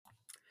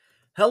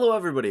Hello,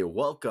 everybody.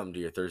 Welcome to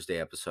your Thursday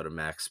episode of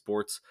Max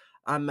Sports.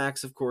 I'm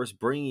Max, of course,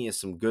 bringing you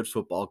some good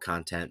football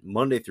content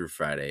Monday through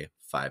Friday,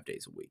 5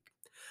 days a week.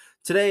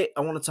 Today,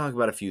 I want to talk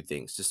about a few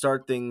things. To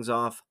start things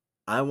off,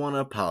 I want to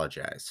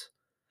apologize.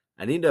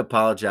 I need to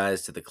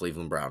apologize to the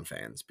Cleveland Brown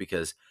fans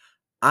because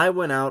I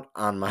went out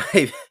on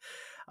my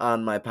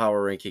on my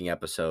power ranking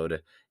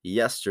episode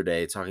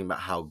yesterday talking about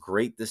how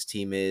great this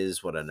team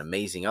is, what an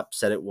amazing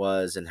upset it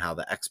was, and how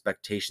the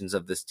expectations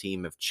of this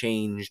team have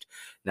changed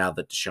now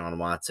that Deshaun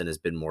Watson has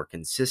been more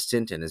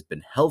consistent and has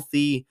been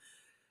healthy.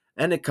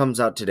 And it comes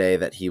out today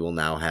that he will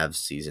now have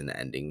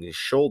season-ending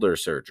shoulder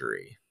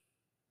surgery.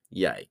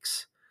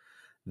 Yikes.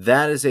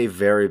 That is a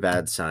very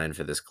bad sign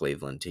for this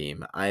Cleveland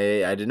team.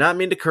 I did not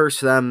mean to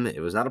curse them. It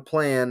was not a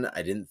plan.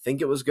 I didn't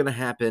think it was going to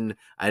happen.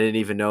 I didn't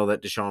even know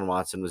that Deshaun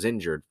Watson was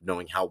injured,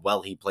 knowing how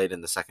well he played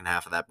in the second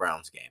half of that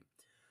Browns game.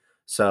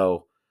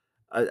 So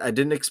I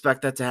didn't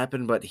expect that to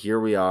happen, but here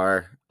we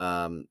are.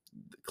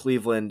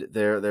 Cleveland,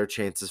 their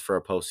chances for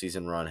a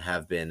postseason run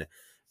have been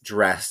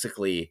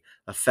drastically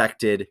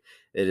affected.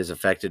 It has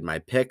affected my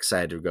picks. I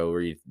had to go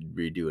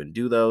redo and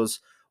do those.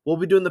 We'll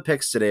be doing the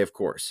picks today, of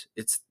course.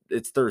 It's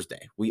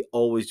Thursday. We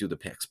always do the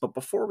picks. But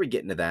before we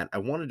get into that, I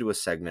want to do a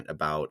segment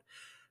about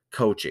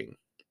coaching.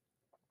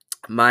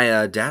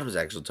 My dad was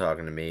actually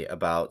talking to me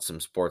about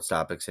some sports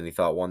topics, and he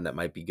thought one that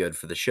might be good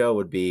for the show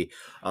would be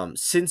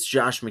since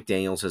Josh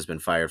McDaniels has been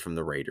fired from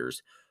the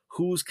Raiders,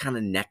 who's kind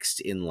of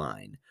next in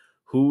line?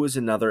 Who is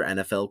another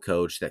NFL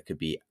coach that could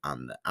be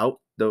on the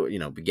out, though,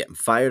 be getting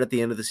fired at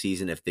the end of the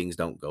season if things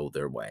don't go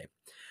their way?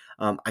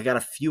 I got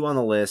a few on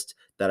the list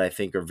that I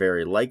think are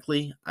very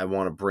likely. I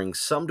want to bring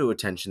some to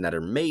attention that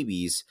are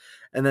maybes,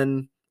 and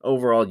then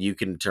overall, you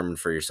can determine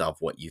for yourself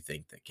what you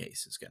think the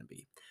case is going to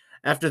be.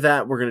 After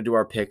that, we're going to do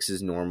our picks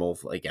as normal,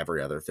 like every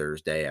other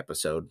Thursday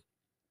episode.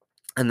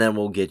 And then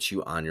we'll get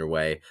you on your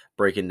way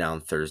breaking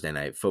down Thursday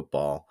night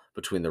football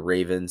between the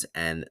Ravens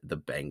and the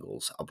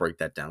Bengals. I'll break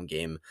that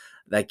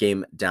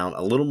game down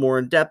a little more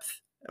in depth,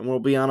 and we'll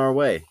be on our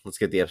way. Let's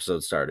get the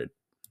episode started.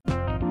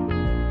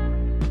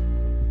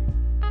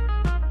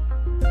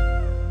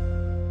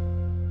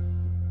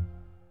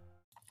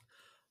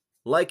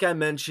 Like I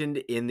mentioned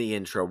in the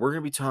intro, we're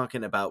going to be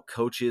talking about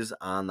coaches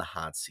on the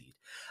hot seat.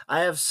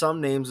 I have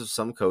some names of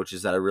some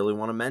coaches that I really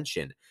want to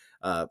mention.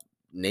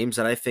 Names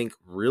that I think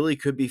really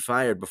could be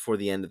fired before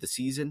the end of the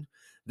season.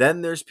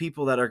 Then there's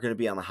people that are going to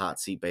be on the hot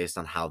seat based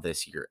on how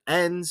this year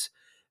ends.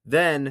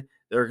 Then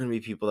there are going to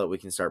be people that we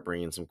can start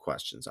bringing some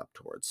questions up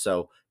towards.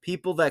 So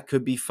people that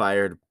could be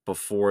fired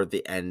before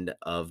the end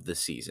of the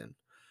season.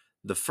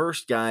 The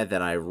first guy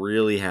that I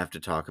really have to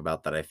talk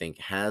about that I think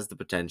has the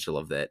potential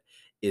of that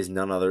is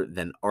none other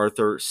than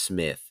Arthur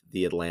Smith,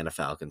 the Atlanta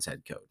Falcons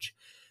head coach.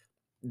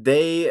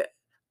 They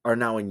are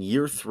now in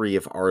year 3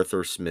 of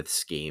Arthur Smith's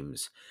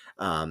schemes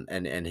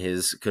and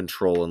his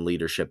control and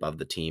leadership of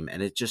the team,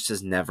 and it just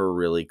has never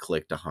really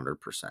clicked 100%.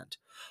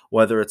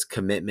 Whether it's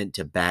commitment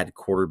to bad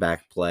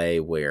quarterback play,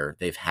 where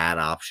they've had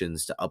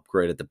options to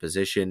upgrade at the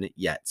position,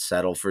 yet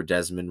settle for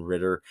Desmond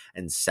Ridder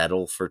and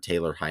settle for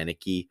Taylor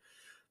Heineke.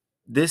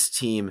 This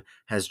team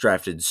has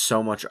drafted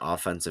so much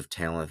offensive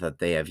talent that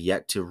they have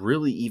yet to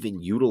really even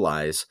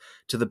utilize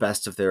to the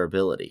best of their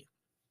ability.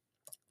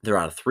 They're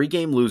on a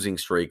 3-game losing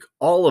streak,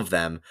 all of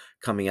them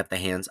coming at the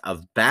hands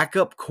of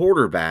backup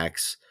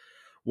quarterbacks,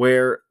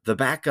 where the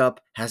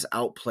backup has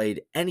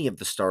outplayed any of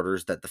the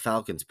starters that the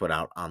Falcons put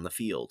out on the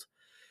field.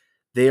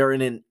 They are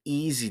in an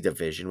easy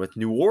division with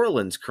New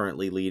Orleans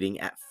currently leading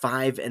at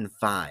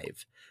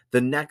 5-5.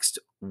 The next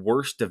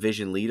worst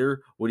division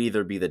leader would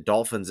either be the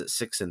Dolphins at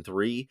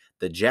 6-3,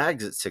 the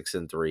Jags at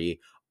 6-3,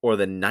 or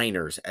the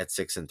Niners at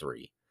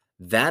 6-3.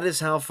 That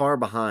is how far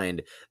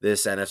behind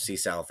this NFC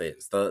South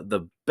is.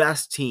 The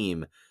best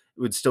team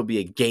would still be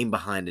a game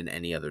behind in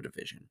any other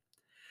division.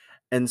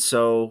 And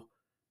so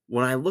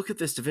when I look at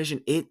this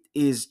division, it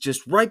is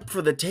just ripe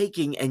for the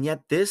taking, and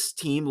yet this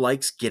team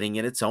likes getting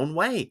in its own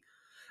way.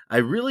 I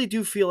really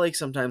do feel like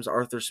sometimes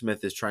Arthur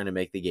Smith is trying to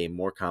make the game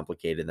more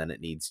complicated than it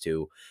needs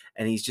to,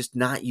 and he's just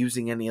not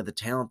using any of the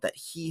talent that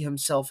he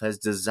himself has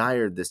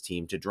desired this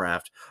team to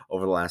draft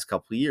over the last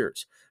couple of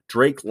years.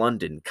 Drake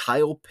London,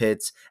 Kyle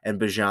Pitts,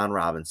 and Bijan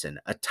Robinson,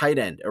 a tight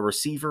end, a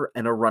receiver,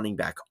 and a running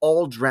back,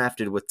 all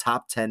drafted with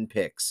top 10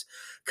 picks.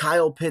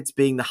 Kyle Pitts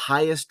being the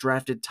highest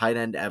drafted tight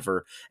end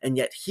ever, and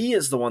yet he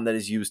is the one that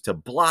is used to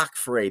block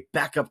for a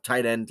backup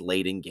tight end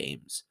late in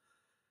games.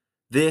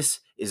 This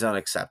is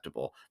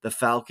unacceptable. The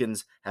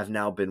Falcons have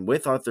now been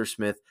with Arthur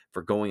Smith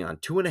for going on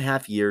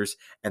 2.5 years,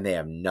 and they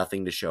have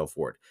nothing to show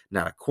for it.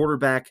 Not a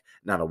quarterback,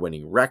 not a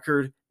winning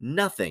record,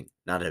 nothing.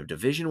 Not a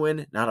division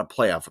win, not a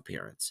playoff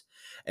appearance.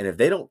 And if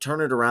they don't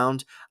turn it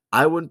around,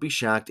 I wouldn't be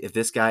shocked if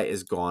this guy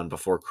is gone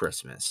before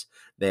Christmas.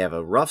 They have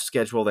a rough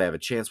schedule. They have a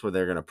chance where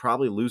they're going to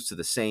probably lose to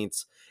the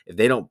Saints. If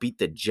they don't beat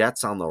the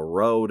Jets on the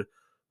road,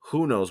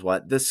 who knows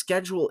what. The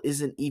schedule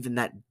isn't even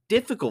that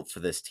difficult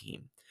for this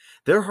team.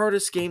 Their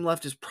hardest game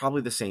left is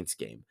probably the Saints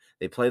game.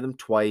 They play them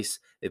twice.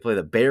 They play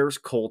the Bears,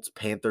 Colts,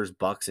 Panthers,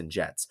 Bucks, and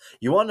Jets.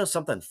 You want to know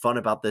something fun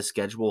about this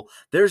schedule?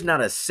 There's not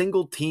a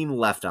single team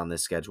left on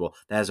this schedule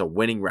that has a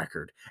winning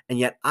record. And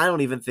yet I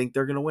don't even think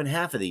they're going to win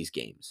half of these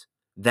games.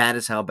 That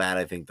is how bad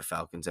I think the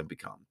Falcons have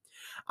become.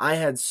 I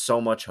had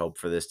so much hope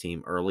for this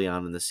team early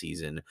on in the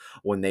season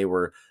when they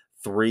were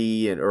they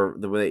were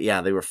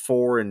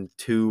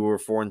 4-2 or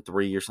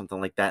 4-3 or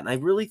something like that. And I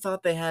really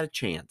thought they had a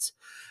chance.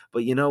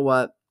 But you know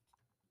what?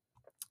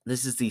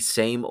 This is the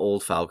same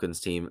old Falcons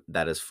team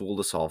that has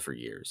fooled us all for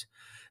years.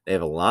 They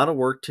have a lot of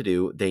work to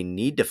do. They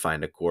need to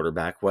find a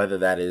quarterback, whether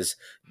that is,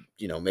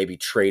 maybe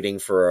trading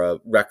for a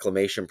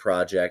reclamation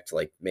project,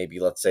 like maybe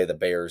let's say the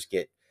Bears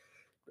get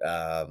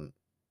um,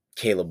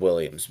 Caleb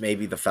Williams.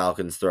 Maybe the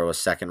Falcons throw a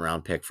second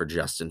round pick for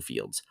Justin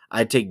Fields.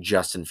 I'd take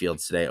Justin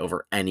Fields today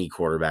over any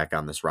quarterback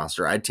on this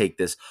roster. I'd take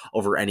this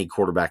over any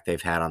quarterback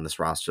they've had on this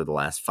roster the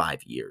last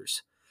 5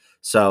 years.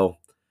 So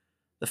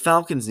the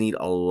Falcons need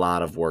a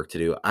lot of work to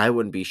do. I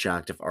wouldn't be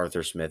shocked if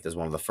Arthur Smith is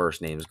one of the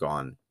first names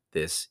gone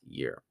this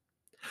year.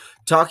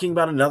 Talking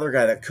about another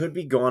guy that could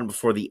be gone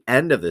before the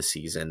end of the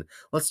season,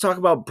 let's talk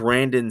about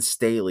Brandon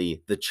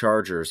Staley, the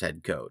Chargers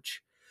head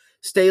coach.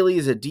 Staley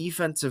is a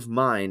defensive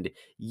mind,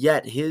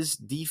 yet his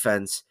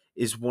defense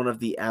is one of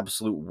the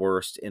absolute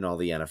worst in all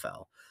the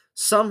NFL.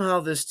 Somehow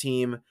this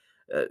team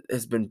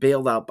has been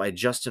bailed out by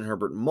Justin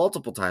Herbert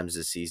multiple times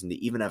this season to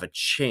even have a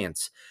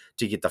chance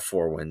to get the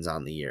 4 wins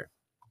on the year.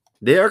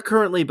 They are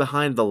currently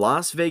behind the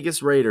Las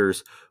Vegas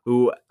Raiders,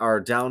 who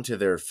are down to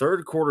their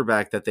third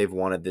quarterback that they've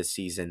wanted this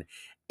season,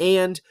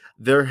 and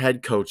their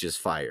head coach is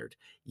fired.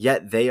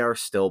 Yet they are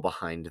still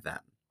behind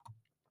them.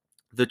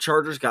 The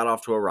Chargers got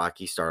off to a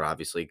rocky start,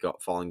 obviously,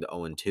 falling to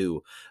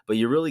 0-2, but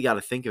you really got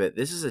to think of it.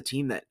 This is a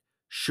team that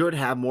should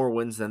have more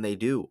wins than they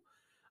do.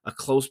 A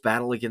close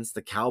battle against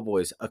the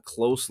Cowboys, a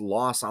close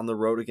loss on the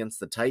road against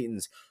the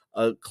Titans,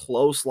 a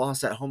close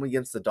loss at home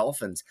against the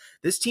Dolphins.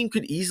 This team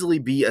could easily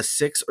be a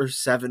 6 or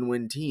 7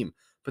 win team,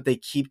 but they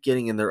keep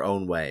getting in their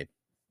own way.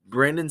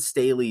 Brandon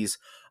Staley's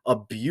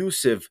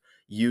abusive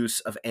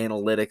use of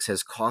analytics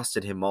has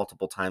costed him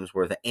multiple times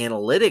where the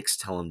analytics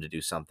tell him to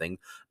do something,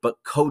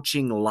 but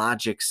coaching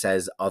logic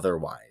says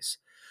otherwise.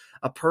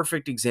 A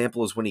perfect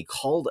example is when he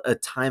called a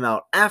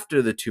timeout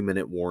after the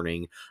 2-minute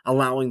warning,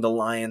 allowing the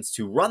Lions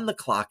to run the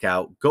clock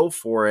out, go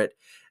for it,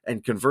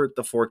 and convert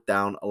the 4th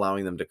down,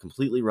 allowing them to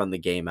completely run the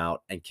game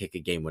out and kick a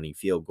game-winning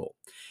field goal.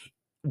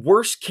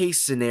 Worst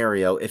case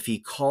scenario, if he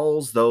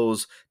calls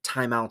those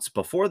timeouts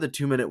before the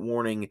 2-minute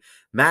warning,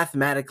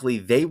 mathematically,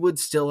 they would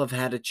still have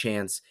had a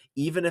chance,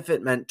 even if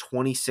it meant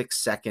 26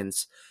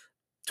 seconds.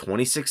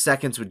 26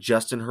 seconds with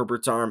Justin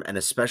Herbert's arm, and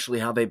especially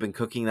how they've been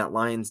cooking that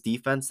Lions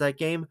defense that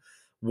game,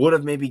 would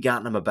have maybe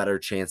gotten him a better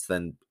chance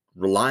than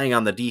relying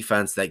on the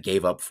defense that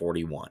gave up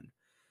 41.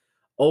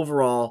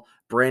 Overall,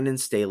 Brandon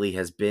Staley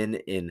has been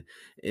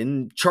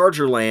in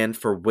Charger land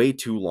for way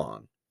too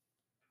long,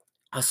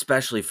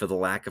 especially for the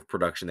lack of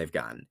production they've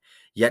gotten.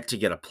 Yet to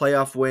get a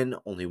playoff win,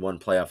 only one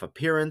playoff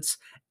appearance,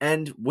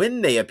 and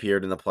when they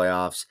appeared in the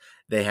playoffs,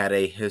 they had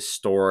a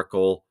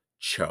historical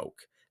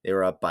choke. They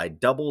were up by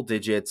double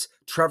digits.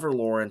 Trevor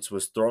Lawrence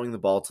was throwing the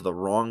ball to the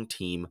wrong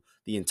team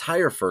the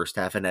entire first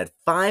half and had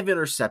 5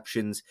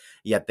 interceptions,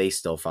 yet they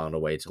still found a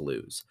way to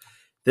lose.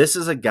 This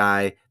is a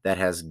guy that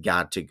has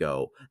got to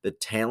go. The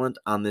talent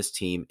on this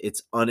team,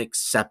 it's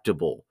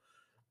unacceptable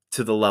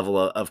to the level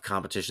of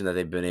competition that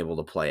they've been able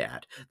to play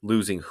at.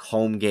 Losing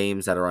home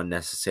games that are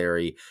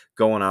unnecessary,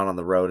 going out on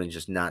the road and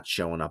just not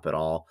showing up at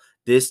all.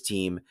 This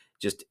team,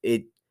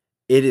 it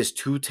is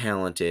too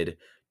talented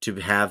to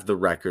have the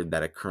record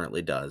that it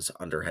currently does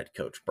under head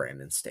coach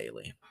Brandon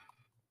Staley.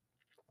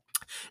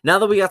 Now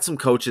that we got some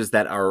coaches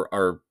that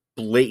are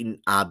blatant,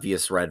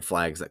 obvious red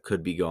flags that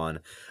could be gone,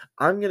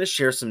 I'm going to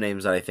share some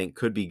names that I think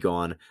could be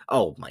gone.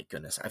 Oh, my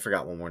goodness. I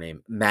forgot one more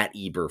name. Matt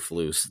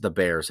Eberflus, the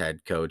Bears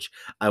head coach.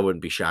 I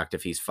wouldn't be shocked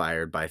if he's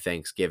fired by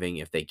Thanksgiving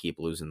if they keep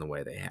losing the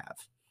way they have.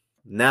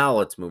 Now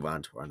let's move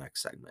on to our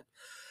next segment.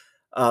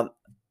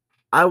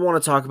 I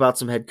want to talk about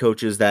some head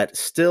coaches that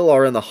still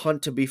are in the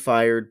hunt to be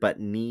fired, but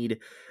need,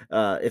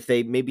 if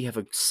they maybe have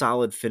a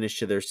solid finish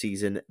to their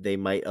season, they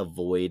might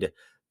avoid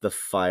the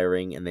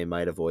firing and they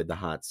might avoid the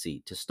hot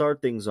seat. To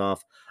start things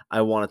off, I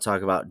want to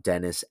talk about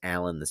Dennis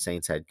Allen, the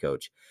Saints head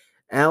coach.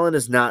 Allen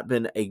has not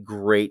been a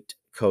great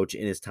coach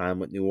in his time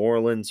with New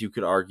Orleans. You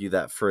could argue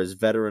that for as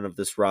veteran of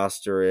this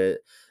roster,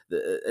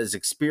 as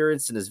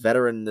experienced and as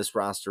veteran this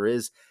roster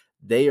is,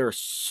 they are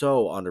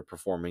so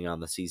underperforming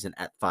on the season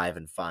at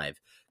 5-5.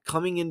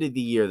 Coming into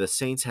the year, the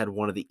Saints had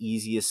one of the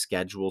easiest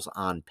schedules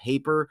on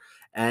paper,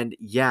 and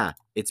yeah,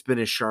 it's been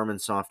as Charmin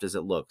soft as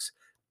it looks.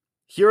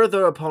 Here are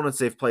the opponents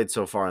they've played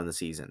so far in the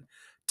season.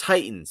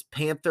 Titans,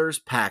 Panthers,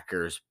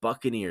 Packers,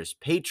 Buccaneers,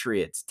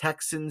 Patriots,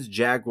 Texans,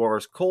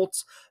 Jaguars,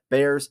 Colts,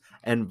 Bears,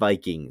 and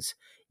Vikings.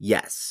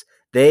 Yes,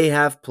 they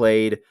have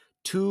played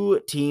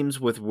 2 teams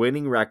with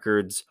winning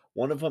records,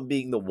 one of them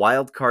being the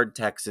wild card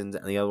Texans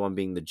and the other one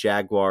being the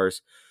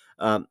Jaguars,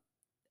 and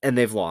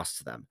they've lost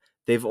to them.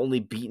 They've only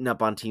beaten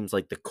up on teams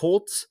like the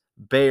Colts,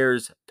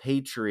 Bears,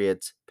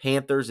 Patriots,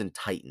 Panthers, and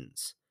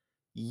Titans.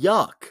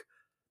 Yuck.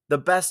 The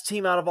best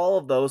team out of all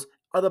of those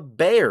are the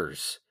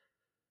Bears.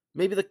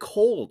 Maybe the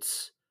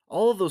Colts.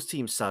 All of those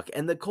teams suck.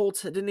 And the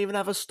Colts didn't even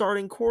have a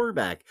starting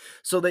quarterback.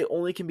 So they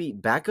only can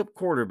beat backup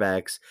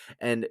quarterbacks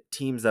and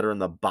teams that are in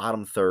the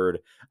bottom third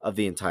of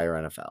the entire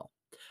NFL.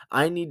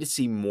 I need to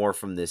see more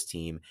from this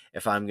team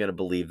if I'm going to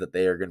believe that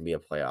they are going to be a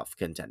playoff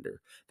contender.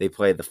 They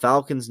play the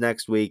Falcons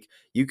next week.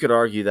 You could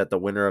argue that the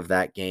winner of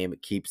that game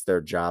keeps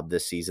their job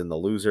this season. The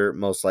loser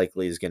most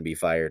likely is going to be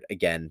fired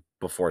again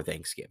before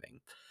Thanksgiving.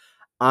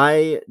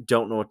 I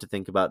don't know what to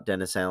think about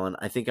Dennis Allen.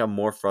 I think I'm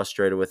more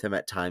frustrated with him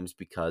at times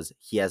because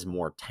he has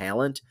more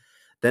talent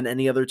than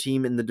any other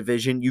team in the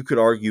division. You could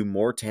argue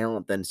more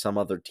talent than some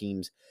other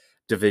teams'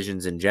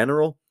 divisions in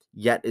general,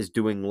 yet is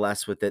doing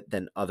less with it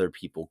than other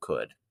people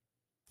could.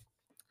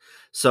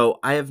 So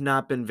I have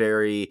not been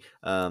very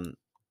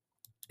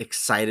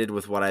excited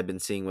with what I've been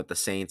seeing with the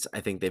Saints.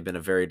 I think they've been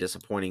a very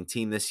disappointing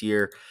team this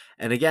year.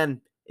 And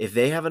again, if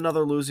they have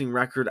another losing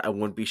record, I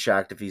wouldn't be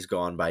shocked if he's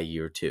gone by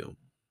year 2.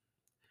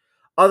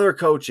 Other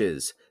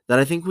coaches that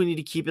I think we need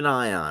to keep an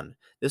eye on.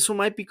 This one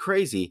might be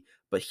crazy,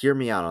 but hear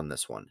me out on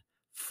this one.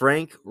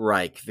 Frank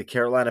Reich, the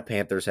Carolina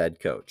Panthers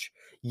head coach.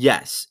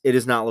 Yes, it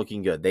is not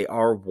looking good. They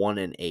are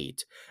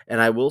 1-8.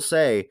 And I will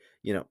say,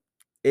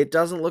 it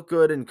doesn't look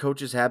good, and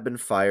coaches have been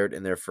fired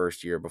in their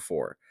first year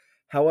before.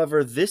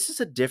 However, this is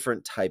a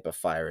different type of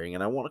firing,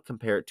 and I want to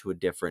compare it to a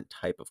different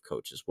type of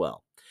coach as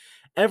well.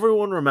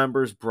 Everyone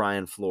remembers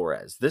Brian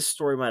Flores. This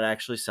story might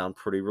actually sound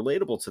pretty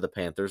relatable to the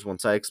Panthers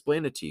once I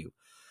explain it to you.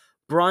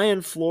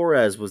 Brian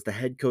Flores was the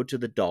head coach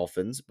of the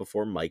Dolphins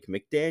before Mike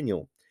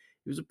McDaniel.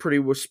 He was a pretty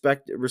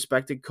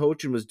respected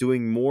coach and was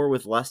doing more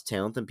with less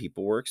talent than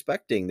people were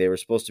expecting. They were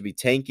supposed to be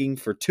tanking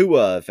for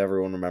Tua, if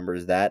everyone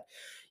remembers that.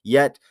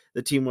 Yet,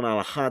 the team went on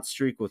a hot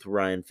streak with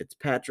Ryan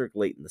Fitzpatrick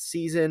late in the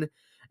season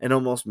and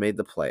almost made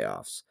the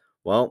playoffs.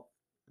 Well,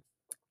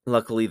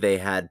 luckily they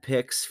had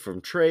picks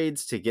from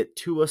trades to get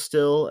Tua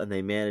still, and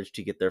they managed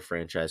to get their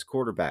franchise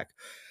quarterback.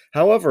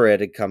 However, it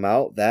had come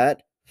out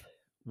that,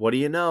 what do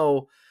you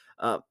know,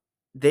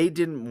 they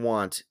didn't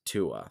want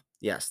Tua.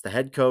 Yes, the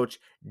head coach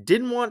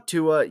didn't want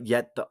Tua,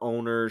 yet the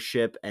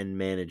ownership and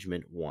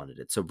management wanted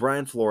it. So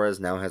Brian Flores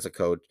now has a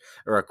coach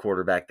or a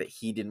quarterback that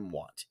he didn't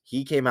want.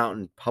 He came out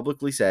and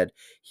publicly said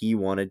he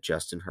wanted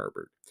Justin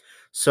Herbert.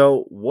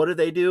 So what did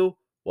they do?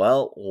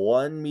 Well,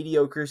 one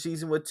mediocre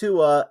season with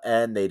Tua,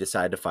 and they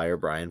decided to fire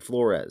Brian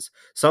Flores.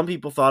 Some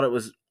people thought it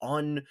was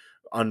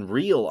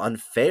unreal,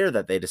 unfair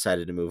that they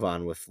decided to move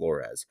on with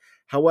Flores.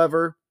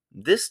 However,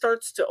 this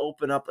starts to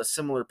open up a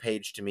similar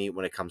page to me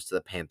when it comes to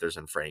the Panthers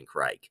and Frank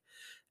Reich.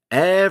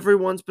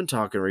 Everyone's been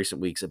talking in recent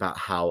weeks about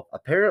how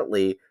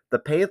apparently the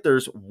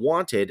Panthers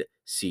wanted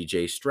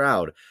CJ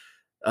Stroud.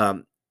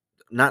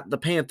 Not the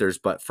Panthers,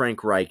 but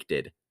Frank Reich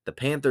did. The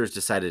Panthers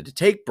decided to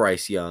take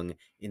Bryce Young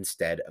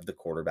instead of the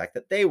quarterback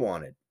that they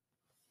wanted.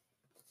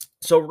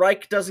 So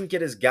Reich doesn't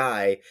get his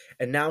guy,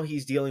 and now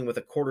he's dealing with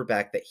a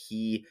quarterback that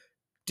he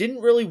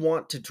didn't really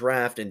want to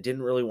draft and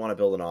didn't really want to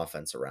build an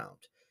offense around.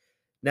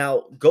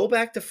 Now, go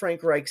back to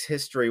Frank Reich's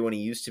history when he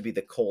used to be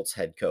the Colts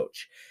head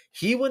coach.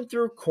 He went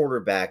through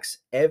quarterbacks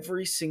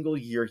every single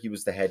year he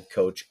was the head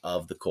coach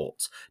of the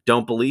Colts.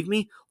 Don't believe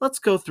me? Let's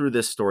go through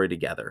this story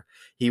together.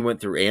 He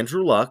went through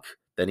Andrew Luck,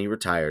 then he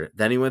retired.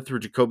 Then he went through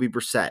Jacoby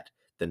Brissett,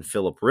 then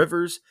Phillip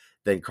Rivers,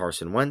 then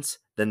Carson Wentz,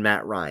 then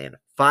Matt Ryan.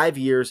 5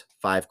 years,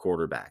 5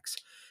 quarterbacks.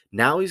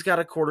 Now he's got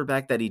a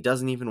quarterback that he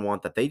doesn't even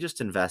want, that they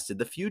just invested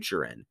the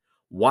future in.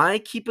 Why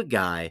keep a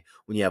guy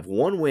when you have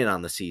 1 win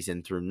on the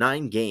season through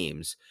 9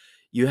 games?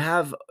 You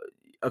have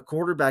a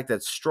quarterback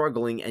that's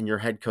struggling and your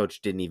head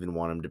coach didn't even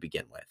want him to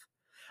begin with.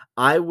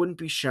 I wouldn't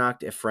be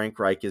shocked if Frank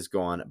Reich is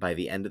gone by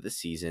the end of the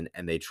season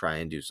and they try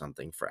and do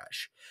something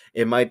fresh.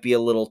 It might be a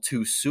little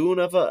too soon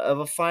of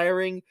a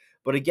firing,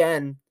 but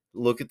again,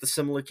 look at the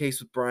similar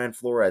case with Brian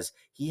Flores.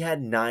 He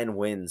had 9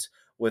 wins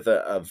with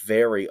a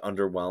very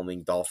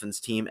underwhelming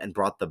Dolphins team and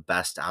brought the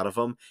best out of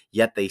them,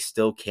 yet they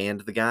still canned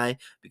the guy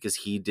because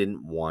he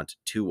didn't want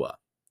Tua.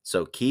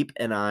 So keep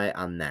an eye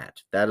on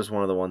that. That is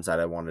one of the ones that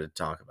I wanted to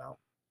talk about.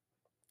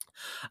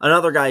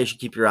 Another guy you should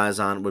keep your eyes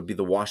on would be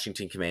the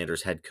Washington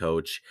Commanders head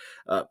coach.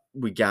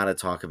 We got to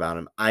talk about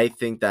him. I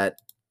think that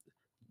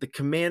the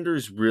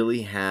Commanders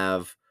really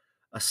have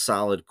a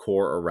solid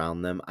core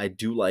around them. I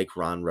do like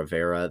Ron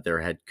Rivera,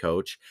 their head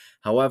coach.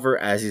 However,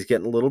 as he's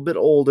getting a little bit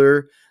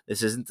older,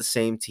 this isn't the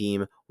same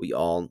team we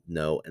all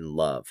know and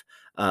love.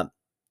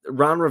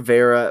 Ron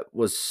Rivera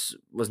was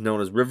known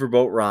as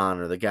Riverboat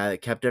Ron, or the guy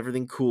that kept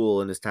everything cool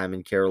in his time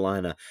in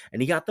Carolina,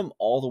 and he got them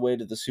all the way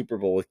to the Super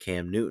Bowl with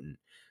Cam Newton.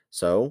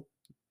 So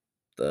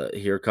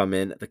here come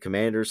in the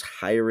Commanders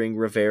hiring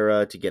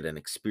Rivera to get an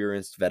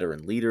experienced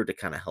veteran leader to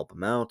kind of help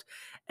him out.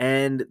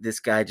 And this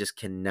guy just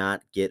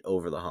cannot get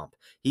over the hump.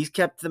 He's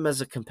kept them as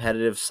a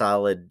competitive,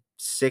 solid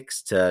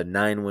 6 to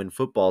 9 win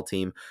football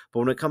team.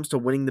 But when it comes to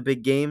winning the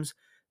big games,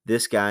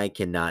 this guy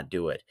cannot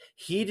do it.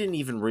 He didn't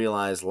even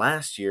realize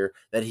last year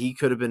that he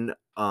could have been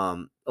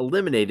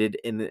eliminated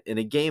in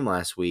a game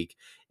last week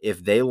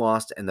if they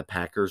lost and the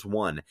Packers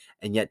won,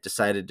 and yet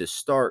decided to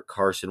start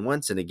Carson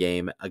Wentz in a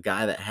game, a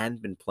guy that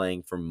hadn't been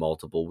playing for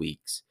multiple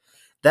weeks.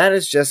 That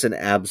is just an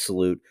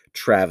absolute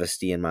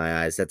travesty in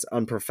my eyes. That's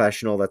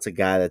unprofessional. That's a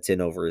guy that's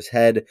in over his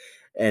head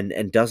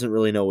and doesn't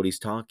really know what he's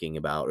talking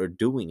about or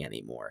doing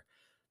anymore.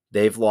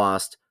 They've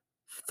lost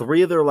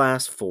 3 of their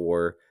last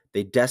 4.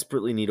 They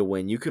desperately need a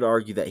win. You could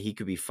argue that he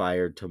could be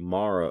fired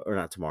tomorrow, or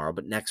not tomorrow,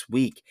 but next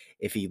week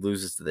if he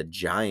loses to the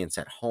Giants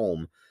at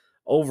home.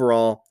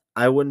 Overall,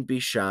 I wouldn't be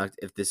shocked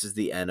if this is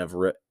the end of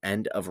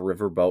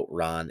Riverboat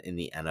Ron in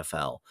the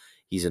NFL.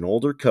 He's an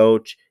older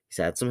coach. He's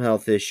had some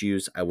health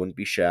issues. I wouldn't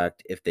be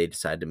shocked if they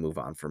decide to move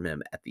on from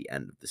him at the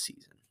end of the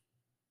season.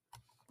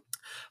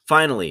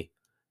 Finally,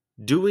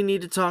 do we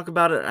need to talk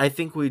about it? I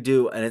think we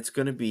do, and it's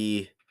going to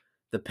be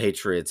the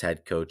Patriots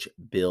head coach,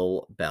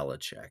 Bill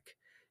Belichick.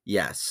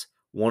 Yes,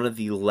 one of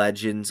the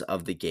legends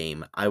of the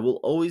game. I will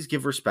always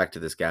give respect to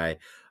this guy,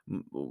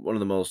 one of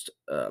the most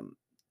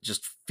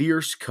just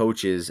fierce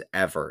coaches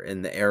ever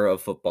in the era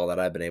of football that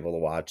I've been able to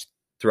watch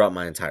throughout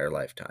my entire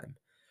lifetime.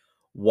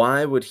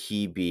 Why would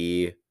he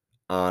be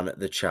on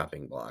the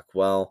chopping block?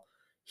 Well,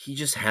 he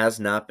just has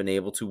not been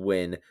able to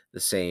win the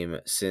same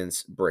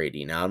since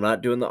Brady. Now, I'm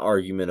not doing the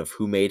argument of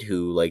who made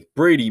who, like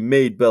Brady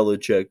made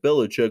Belichick.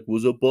 Belichick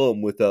was a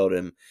bum without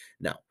him.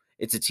 No,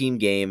 it's a team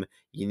game.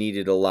 You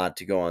needed a lot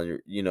to go on,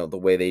 the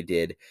way they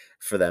did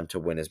for them to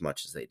win as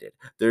much as they did.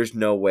 There's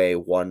no way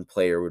one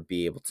player would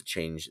be able to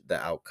change the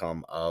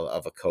outcome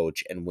of a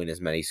coach and win as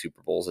many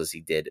Super Bowls as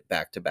he did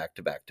back to back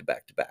to back to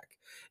back to back.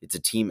 It's a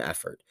team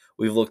effort.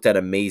 We've looked at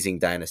amazing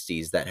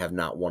dynasties that have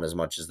not won as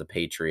much as the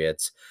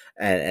Patriots,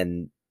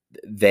 and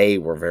they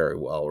were very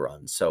well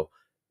run. So,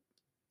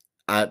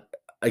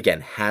 again,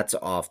 hats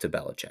off to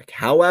Belichick.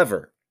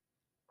 However,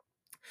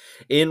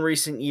 in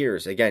recent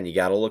years, again, you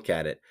got to look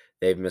at it.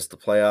 They've missed the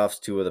playoffs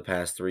 2 of the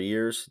past 3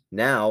 years.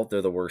 Now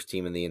they're the worst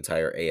team in the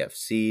entire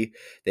AFC.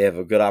 They have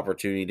a good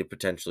opportunity to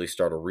potentially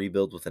start a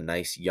rebuild with a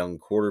nice young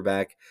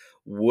quarterback.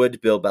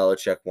 Would Bill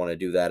Belichick want to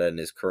do that in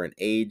his current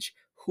age?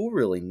 Who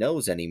really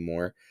knows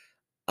anymore?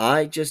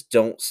 I just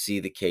don't see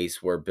the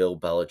case where Bill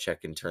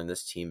Belichick can turn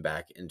this team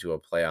back into a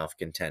playoff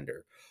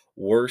contender.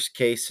 Worst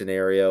case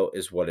scenario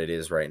is what it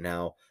is right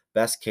now.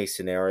 Best case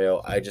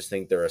scenario, I just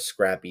think they're a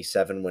scrappy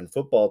 7-win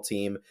football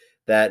team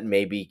that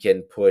maybe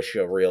can push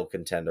a real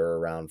contender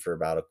around for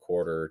about a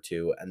quarter or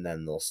two, and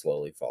then they'll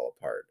slowly fall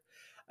apart.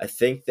 I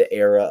think the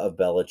era of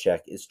Belichick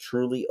is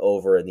truly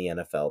over in the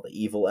NFL. The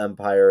evil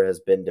empire has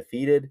been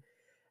defeated,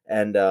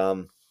 and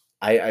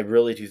I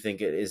really do think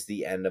it is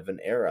the end of an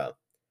era.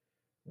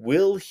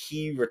 Will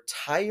he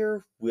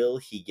retire? Will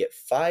he get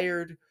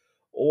fired?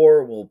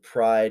 Or will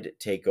pride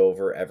take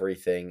over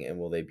everything and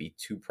will they be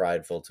too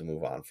prideful to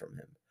move on from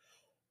him?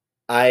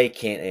 I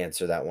can't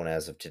answer that one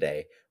as of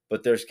today,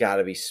 but there's got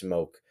to be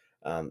smoke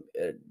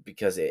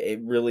because it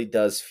really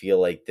does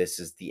feel like this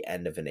is the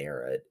end of an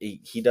era.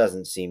 He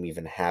doesn't seem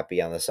even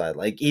happy on the side.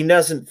 Like, he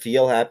doesn't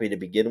feel happy to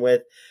begin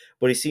with,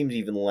 but he seems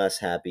even less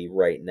happy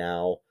right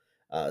now,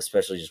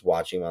 especially just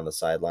watching him on the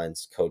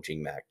sidelines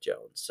coaching Mac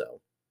Jones. So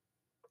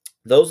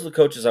those are the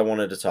coaches I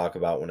wanted to talk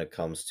about when it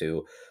comes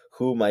to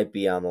who might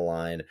be on the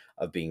line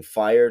of being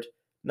fired.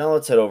 Now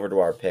let's head over to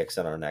our picks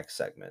in our next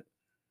segment.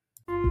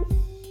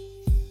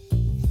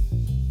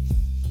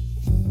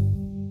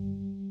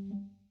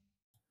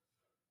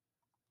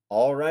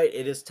 All right,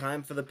 it is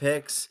time for the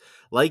picks.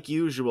 Like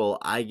usual,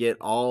 I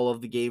get all of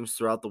the games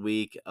throughout the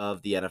week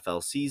of the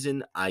NFL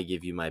season. I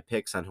give you my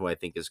picks on who I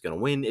think is going to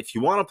win. If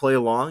you want to play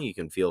along, you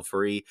can feel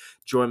free.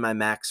 Join my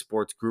Max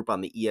Sports group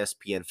on the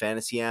ESPN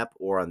Fantasy app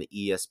or on the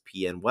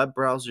ESPN web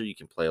browser. You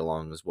can play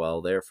along as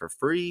well there for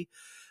free.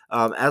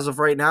 As of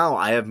right now,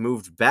 I have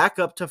moved back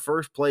up to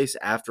first place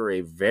after a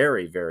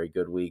very, very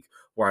good week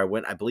where I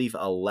went, I believe,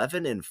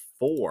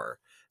 11-4.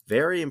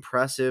 Very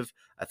impressive.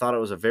 I thought it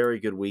was a very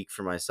good week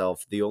for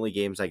myself. The only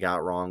games I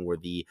got wrong were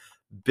the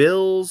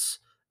Bills,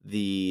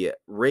 the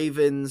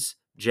Ravens,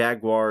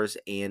 Jaguars,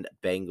 and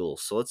Bengals.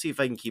 So let's see if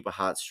I can keep a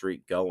hot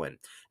streak going.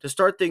 To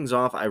start things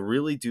off, I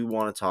really do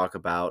want to talk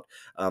about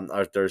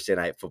our Thursday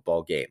night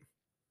football game.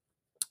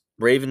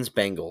 Ravens,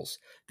 Bengals.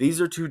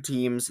 These are two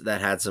teams that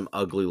had some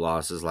ugly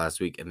losses last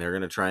week, and they're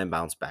going to try and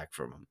bounce back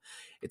from them.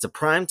 It's a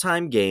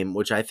primetime game,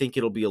 which I think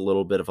it'll be a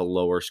little bit of a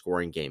lower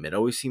scoring game. It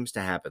always seems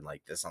to happen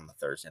like this on the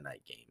Thursday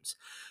night games.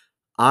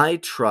 I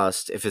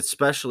trust,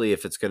 especially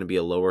if it's going to be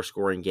a lower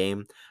scoring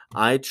game,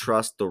 I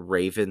trust the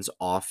Ravens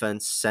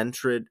offense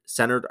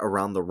centered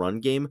around the run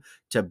game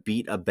to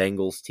beat a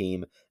Bengals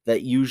team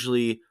that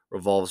usually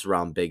revolves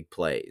around big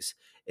plays.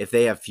 If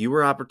they have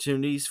fewer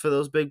opportunities for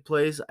those big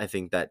plays, I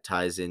think that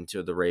ties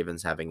into the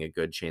Ravens having a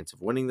good chance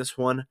of winning this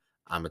one.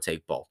 I'm going to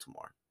take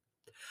Baltimore.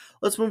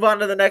 Let's move on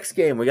to the next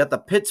game. We got the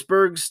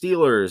Pittsburgh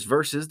Steelers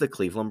versus the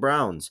Cleveland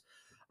Browns.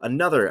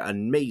 Another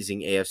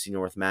amazing AFC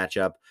North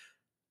matchup.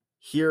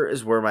 Here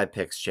is where my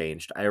picks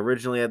changed. I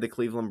originally had the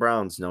Cleveland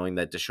Browns, knowing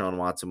that Deshaun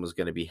Watson was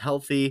going to be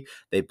healthy.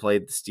 They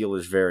played the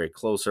Steelers very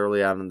close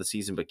early on in the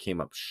season, but came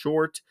up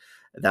short.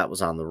 That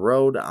was on the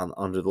road,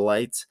 under the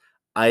lights.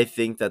 I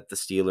think that the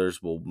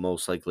Steelers will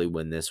most likely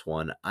win this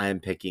one. I am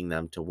picking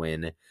them to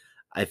win.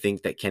 I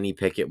think that Kenny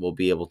Pickett will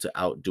be able to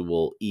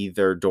outduel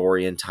either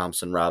Dorian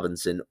Thompson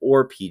Robinson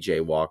or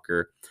PJ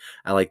Walker.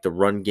 I like the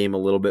run game a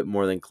little bit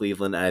more than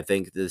Cleveland. I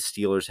think the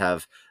Steelers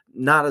have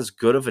not as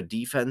good of a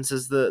defense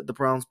as the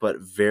Browns, but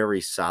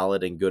very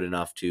solid and good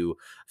enough to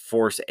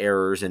force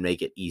errors and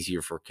make it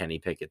easier for Kenny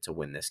Pickett to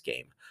win this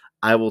game.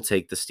 I will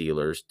take the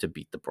Steelers to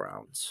beat the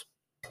Browns.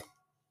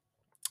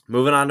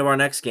 Moving on to our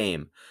next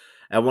game.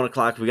 At 1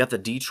 o'clock, we got the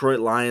Detroit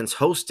Lions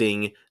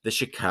hosting the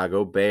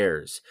Chicago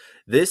Bears.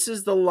 This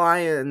is the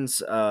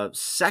Lions'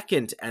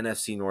 second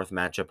NFC North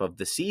matchup of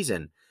the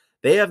season.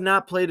 They have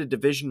not played a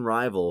division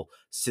rival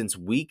since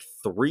week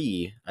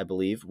 3, I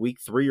believe,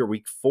 week 3 or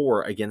week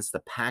 4 against the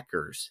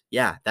Packers.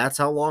 Yeah, that's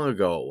how long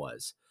ago it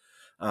was.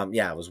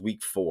 It was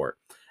week 4.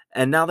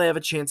 And now they have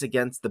a chance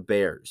against the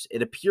Bears.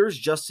 It appears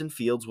Justin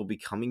Fields will be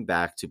coming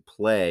back to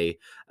play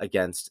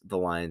against the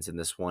Lions in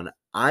this one.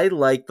 I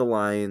like the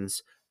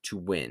Lions to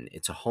win.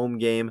 It's a home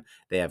game.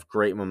 They have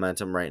great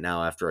momentum right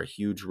now after a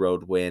huge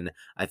road win.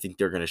 I think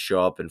they're going to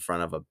show up in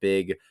front of a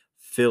big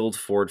filled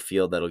Ford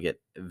Field that'll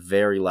get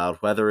very loud,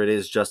 whether it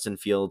is Justin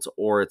Fields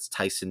or it's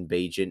Tyson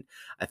Bagent.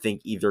 I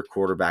think either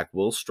quarterback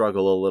will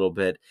struggle a little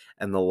bit,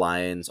 and the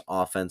Lions'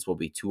 offense will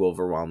be too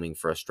overwhelming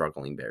for a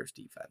struggling Bears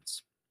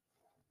defense.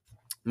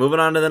 Moving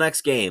on to the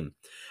next game,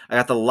 I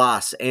got the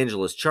Los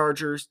Angeles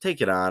Chargers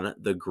taking on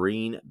the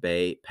Green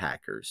Bay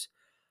Packers.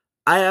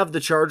 I have the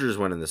Chargers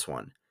winning this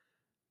one.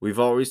 We've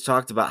always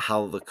talked about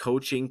how the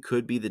coaching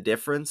could be the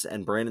difference,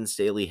 and Brandon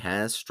Staley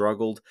has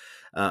struggled,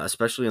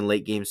 especially in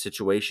late game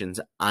situations.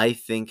 I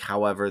think,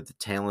 however, the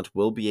talent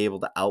will be able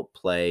to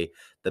outplay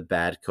the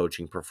bad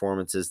coaching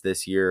performances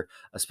this year,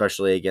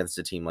 especially against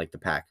a team like the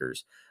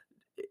Packers.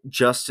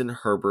 Justin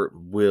Herbert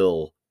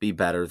will be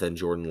better than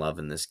Jordan Love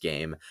in this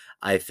game.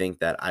 I think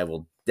that I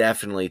will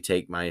definitely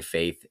take my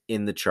faith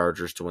in the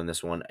Chargers to win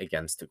this one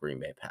against the Green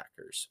Bay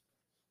Packers.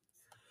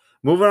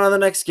 Moving on to the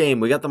next game,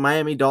 we got the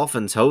Miami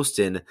Dolphins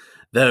hosting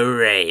the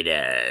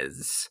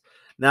Raiders.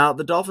 Now,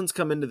 the Dolphins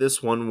come into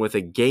this one with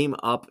a game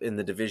up in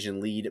the division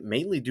lead,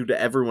 mainly due to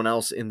everyone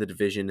else in the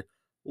division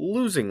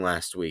losing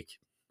last week,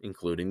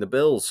 including the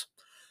Bills.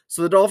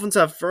 So the Dolphins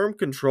have firm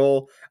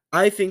control.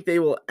 I think they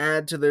will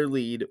add to their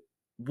lead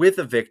with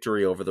a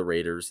victory over the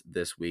Raiders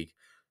this week.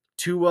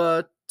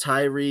 Tua,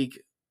 Tyreek,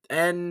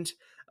 and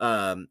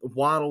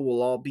Waddle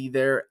will all be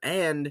there,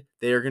 and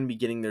they are going to be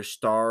getting their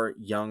star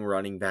young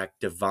running back,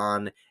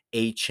 Devon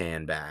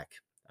Achane, back.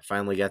 I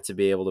finally got to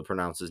be able to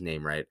pronounce his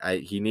name right.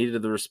 He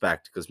needed the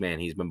respect because, man,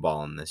 he's been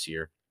balling this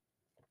year.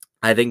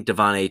 I think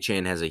Devon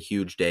Achane has a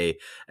huge day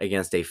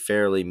against a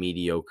fairly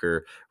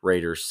mediocre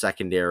Raiders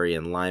secondary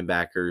and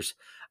linebackers.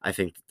 I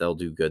think that they'll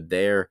do good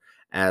there.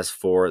 As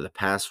for the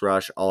pass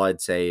rush, all I'd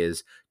say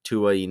is,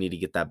 Tua, you need to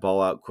get that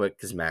ball out quick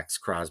because Max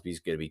Crosby's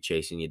going to be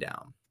chasing you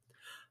down.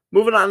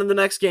 Moving on to the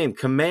next game,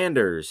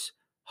 Commanders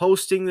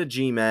hosting the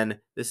G-Men.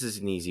 This is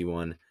an easy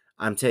one.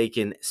 I'm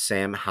taking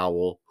Sam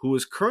Howell, who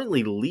is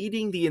currently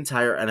leading the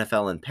entire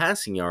NFL in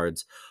passing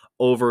yards,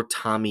 over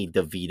Tommy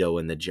DeVito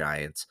and the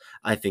Giants.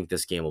 I think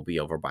this game will be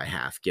over by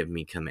half. Give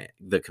me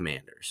the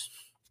Commanders.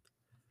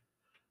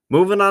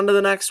 Moving on to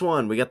the next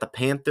one, we got the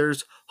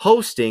Panthers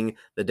hosting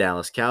the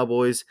Dallas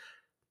Cowboys.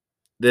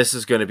 This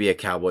is going to be a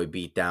Cowboy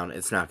beatdown.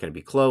 It's not going to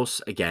be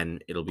close. Again,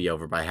 it'll be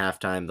over by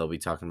halftime. They'll be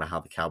talking about how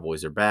the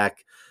Cowboys are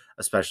back,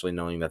 especially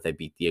knowing that they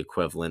beat the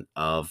equivalent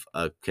of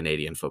a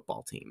Canadian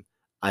football team.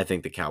 I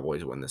think the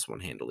Cowboys win this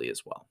one handily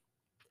as well.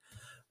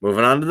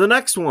 Moving on to the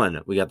next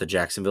one, we got the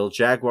Jacksonville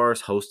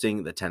Jaguars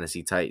hosting the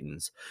Tennessee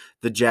Titans.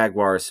 The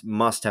Jaguars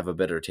must have a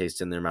bitter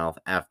taste in their mouth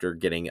after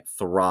getting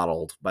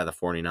throttled by the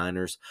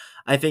 49ers.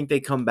 I think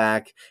they come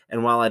back,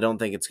 and while I don't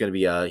think it's going to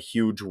be a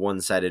huge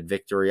one-sided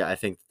victory, I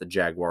think the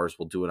Jaguars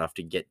will do enough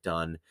to get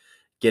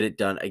it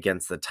done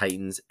against the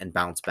Titans and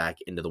bounce back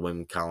into the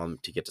win column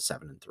to get to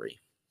 7-3.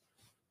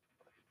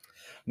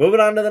 Moving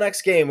on to the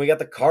next game, we got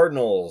the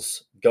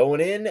Cardinals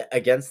going in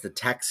against the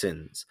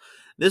Texans.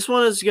 This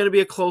one is going to be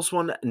a close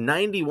one.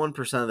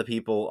 91% of the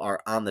people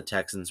are on the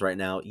Texans right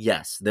now.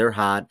 Yes, they're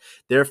hot.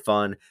 They're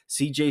fun.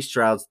 CJ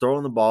Stroud's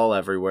throwing the ball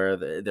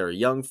everywhere. They're a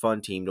young,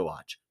 fun team to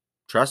watch.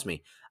 Trust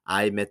me,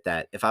 I admit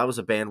that. If I was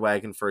a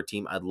bandwagon for a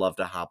team, I'd love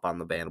to hop on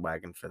the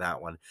bandwagon for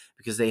that one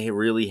because they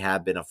really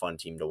have been a fun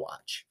team to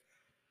watch.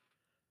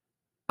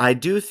 I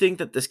do think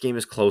that this game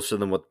is closer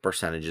than what the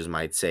percentages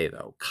might say,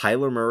 though.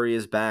 Kyler Murray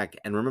is back,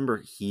 and remember,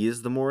 he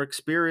is the more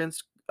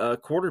experienced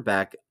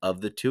quarterback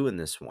of the two in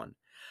this one.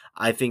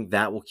 I think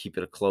that will keep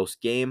it a close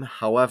game.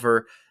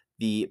 However,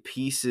 the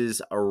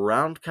pieces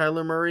around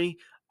Kyler Murray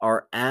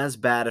are as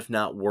bad, if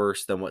not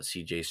worse, than what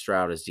CJ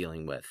Stroud is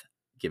dealing with.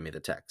 Give me the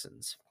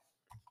Texans.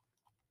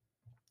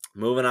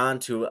 Moving on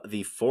to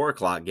the 4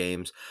 o'clock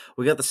games,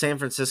 we got the San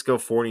Francisco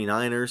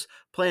 49ers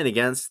playing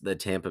against the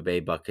Tampa Bay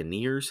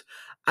Buccaneers.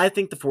 I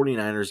think the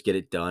 49ers get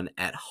it done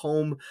at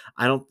home.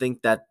 I don't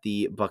think that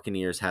the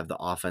Buccaneers have the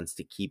offense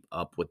to keep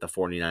up with the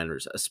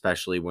 49ers,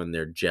 especially when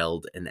they're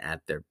gelled and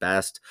at their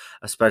best,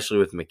 especially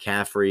with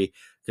McCaffrey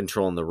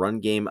controlling the run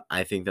game.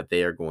 I think that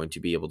they are going to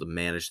be able to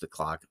manage the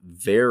clock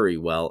very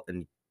well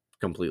and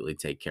completely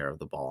take care of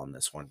the ball on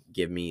this one.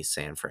 Give me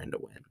San Fran to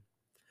win.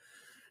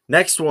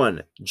 Next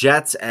one,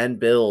 Jets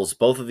and Bills.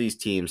 Both of these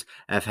teams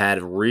have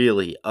had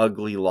really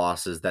ugly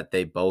losses that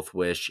they both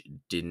wish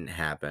didn't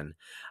happen.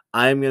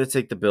 I'm going to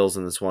take the Bills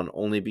in this one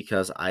only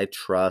because I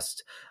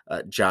trust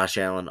Josh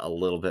Allen a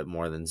little bit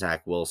more than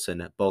Zach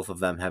Wilson. Both of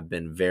them have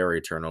been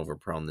very turnover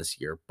prone this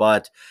year,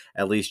 but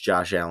at least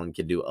Josh Allen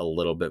can do a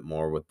little bit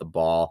more with the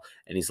ball,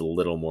 and he's a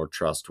little more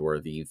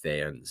trustworthy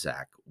than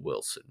Zach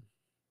Wilson.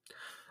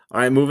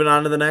 All right, moving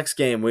on to the next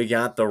game. We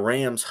got the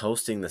Rams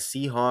hosting the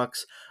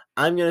Seahawks.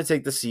 I'm going to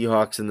take the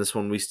Seahawks in this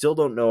one. We still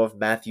don't know if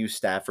Matthew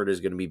Stafford is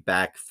going to be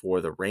back for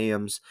the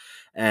Rams.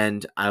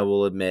 And I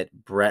will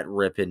admit, Brett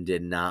Rippon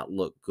did not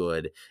look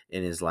good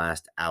in his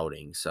last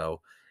outing.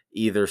 So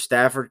either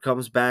Stafford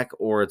comes back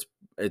or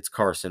it's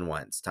Carson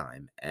Wentz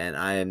time. And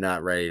I am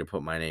not ready to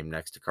put my name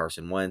next to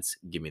Carson Wentz.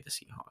 Give me the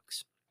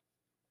Seahawks.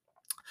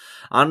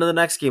 On to the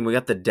next game, we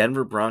got the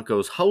Denver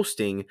Broncos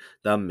hosting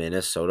the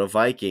Minnesota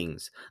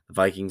Vikings. The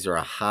Vikings are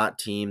a hot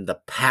team.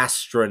 The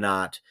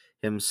Pastronaut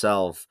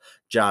himself,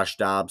 Josh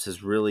Dobbs,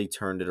 has really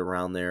turned it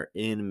around there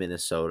in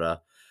Minnesota.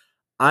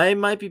 I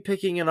might be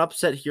picking an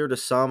upset here to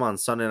some on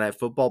Sunday Night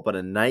Football, but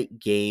a night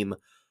game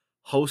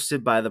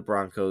hosted by the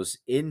Broncos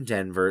in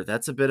Denver.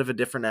 That's a bit of a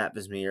different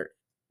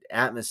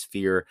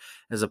atmosphere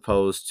as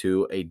opposed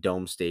to a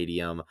dome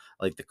stadium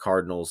like the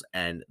Cardinals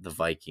and the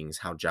Vikings,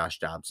 how Josh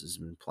Dobbs has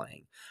been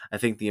playing. I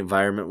think the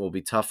environment will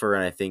be tougher,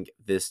 and I think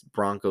this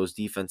Broncos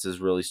defense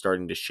is really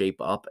starting to shape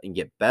up and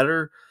get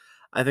better.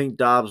 I think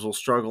Dobbs will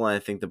struggle, and I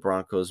think the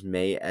Broncos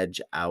may edge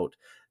out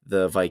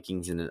the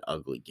Vikings in an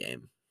ugly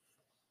game.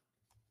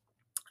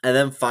 And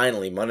then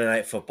finally, Monday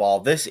Night Football.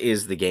 This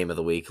is the game of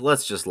the week.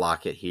 Let's just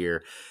lock it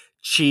here.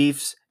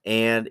 Chiefs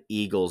and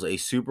Eagles, a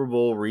Super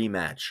Bowl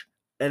rematch.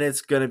 And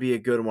it's going to be a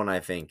good one, I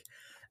think.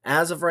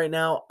 As of right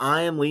now,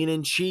 I am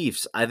leaning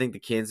Chiefs. I think the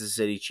Kansas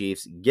City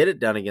Chiefs get it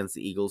done against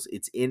the Eagles.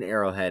 It's in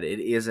Arrowhead.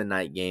 It is a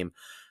night game.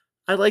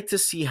 I'd like to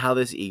see how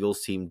this Eagles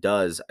team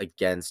does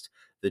against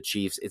the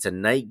Chiefs. It's a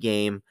night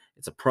game.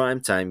 It's a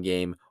primetime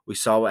game. We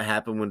saw what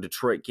happened when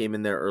Detroit came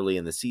in there early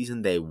in the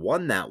season. They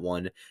won that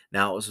one.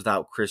 Now it was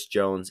without Chris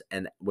Jones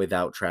and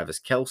without Travis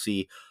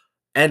Kelce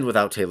and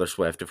without Taylor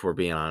Swift, if we're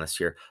being honest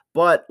here.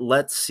 But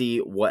let's see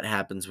what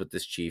happens with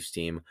this Chiefs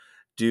team.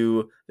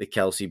 Do the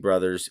Kelce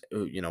brothers,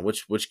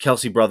 which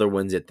Kelce brother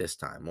wins it this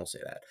time? We'll say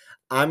that.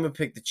 I'm going to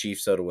pick the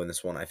Chiefs, though, to win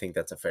this one. I think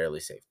that's a fairly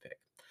safe pick.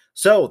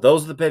 So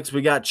those are the picks.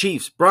 We got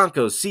Chiefs,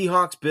 Broncos,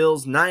 Seahawks,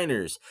 Bills,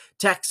 Niners,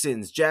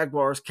 Texans,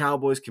 Jaguars,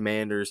 Cowboys,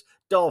 Commanders,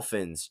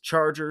 Dolphins,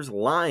 Chargers,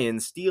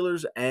 Lions,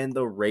 Steelers, and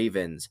the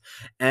Ravens.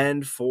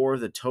 And for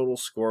the total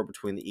score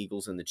between the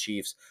Eagles and the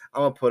Chiefs,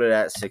 I'm going to put it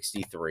at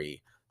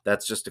 63.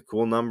 That's just a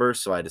cool number,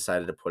 so I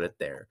decided to put it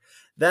there.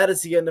 That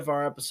is the end of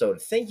our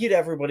episode. Thank you to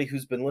everybody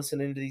who's been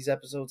listening to these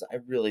episodes. I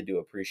really do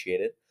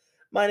appreciate it.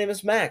 My name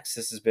is Max.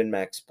 This has been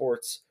Max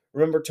Sports.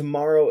 Remember,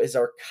 tomorrow is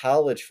our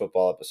college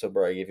football episode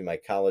where I give you my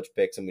college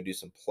picks and we do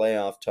some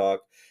playoff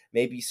talk,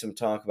 maybe some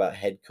talk about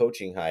head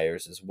coaching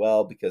hires as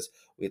well, because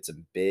we had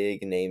some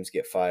big names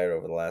get fired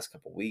over the last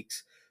couple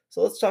weeks.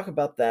 So let's talk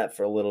about that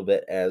for a little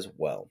bit as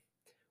well.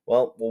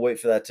 Well, we'll wait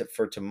for that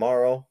for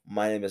tomorrow.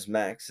 My name is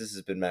Max. This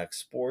has been Max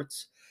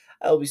Sports.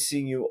 I'll be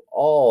seeing you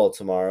all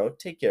tomorrow.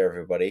 Take care,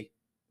 everybody.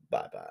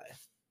 Bye-bye.